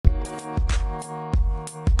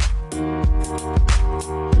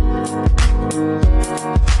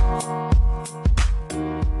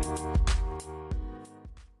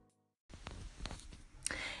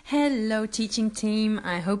Hello, teaching team.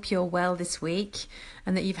 I hope you're well this week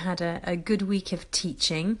and that you've had a good week of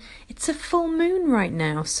teaching. It's a full moon right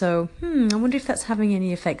now, so I wonder if that's having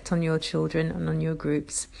any effect on your children and on your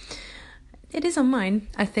groups. It is on mine,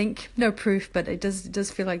 I think. No proof, but it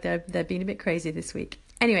does feel like they're being a bit crazy this week.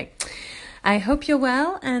 Anyway, I hope you're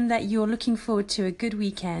well and that you're looking forward to a good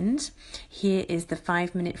weekend. Here is the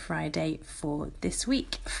 5-Minute Friday for this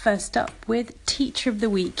week. First up with Teacher of the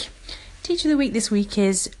Week. Teacher of the Week this week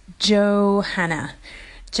is Johanna.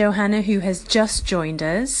 Johanna, who has just joined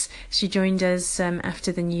us. She joined us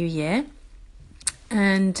after the new year.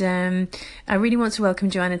 And I really want to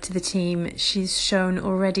welcome Joanna to the team. She's shown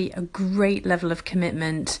already a great level of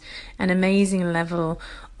commitment, an amazing level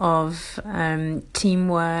of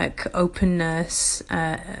teamwork, openness,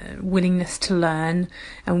 willingness to learn,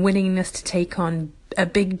 and willingness to take on a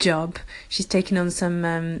big job. She's taken on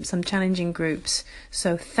some challenging groups.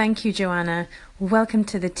 So thank you, Joanna. Welcome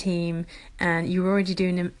to the team, and you're already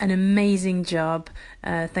doing an amazing job.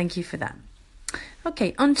 Thank you for that.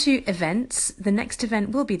 Okay, on to events. The next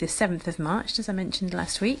event will be the 7th of March, as I mentioned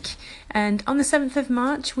last week. And on the 7th of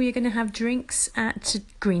March, we are going to have drinks at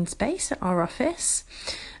Green Space, at our office.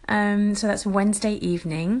 So that's Wednesday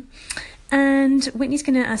evening. And Whitney's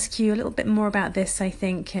going to ask you a little bit more about this, I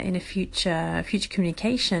think, in a future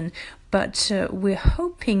communication. But we're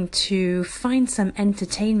hoping to find some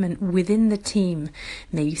entertainment within the team.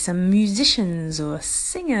 Maybe some musicians or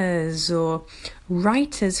singers or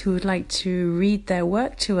writers who would like to read their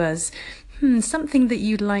work to us. Something that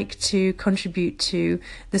you'd like to contribute to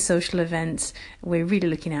the social event. We're really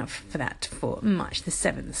looking out for that for March the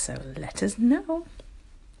 7th, so let us know.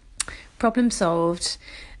 Problem solved.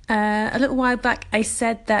 A little while back, I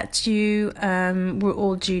said that you were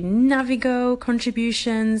all due Navigo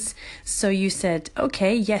contributions. So you said,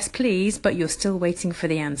 okay, yes, please, but you're still waiting for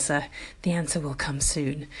the answer. The answer will come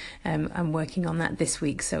soon. I'm working on that this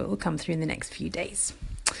week, so it will come through in the next few days.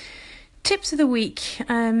 Tips of the week.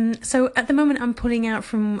 So at the moment, I'm pulling out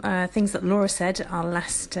from things that Laura said. Our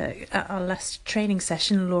last training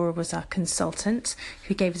session, Laura was our consultant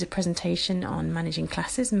who gave us a presentation on managing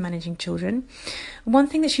classes and managing children. One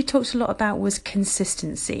thing that she talked a lot about was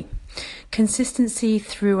consistency. Consistency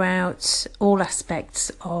throughout all aspects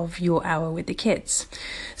of your hour with the kids.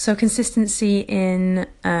 So consistency in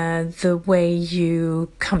the way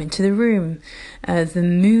you come into the room, the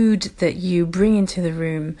mood that you bring into the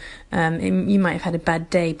room. You might have had a bad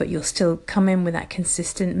day, but you'll still come in with that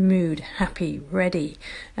consistent mood, happy, ready,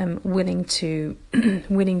 willing to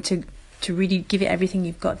really give it everything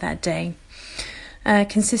you've got that day.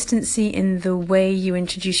 Consistency in the way you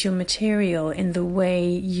introduce your material, in the way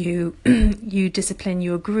you discipline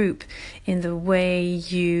your group, in the way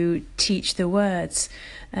you teach the words.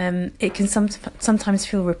 It can sometimes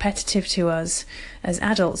feel repetitive to us as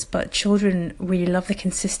adults, but children really love the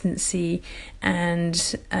consistency and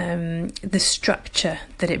the structure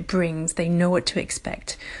that it brings. They know what to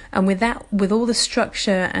expect. And with all the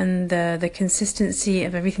structure and the consistency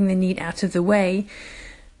of everything they need out of the way,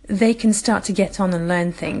 they can start to get on and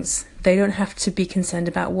learn things. They don't have to be concerned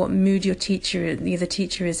about what mood the other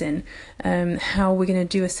teacher is in, how we're going to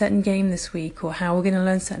do a certain game this week, or how we're going to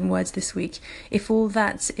learn certain words this week. If all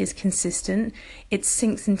that is consistent, it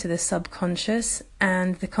sinks into the subconscious,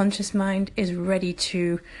 and the conscious mind is ready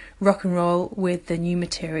to rock and roll with the new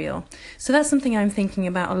material. So that's something I'm thinking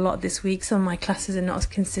about a lot this week. Some of my classes are not as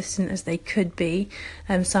consistent as they could be,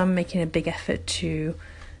 so I'm making a big effort to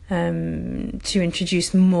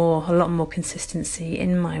introduce a lot more consistency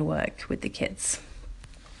in my work with the kids.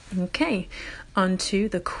 Okay, on to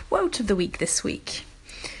the quote of the week this week.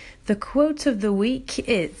 The quote of the week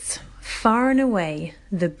is, "Far and away,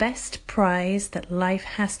 the best prize that life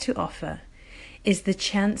has to offer is the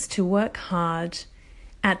chance to work hard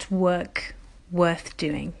at work worth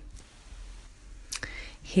doing."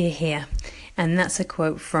 Hear, hear. And that's a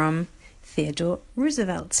quote from Theodore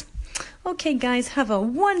Roosevelt. Okay, guys, have a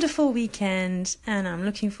wonderful weekend, and I'm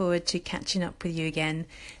looking forward to catching up with you again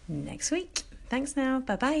next week. Thanks now.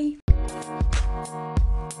 Bye-bye.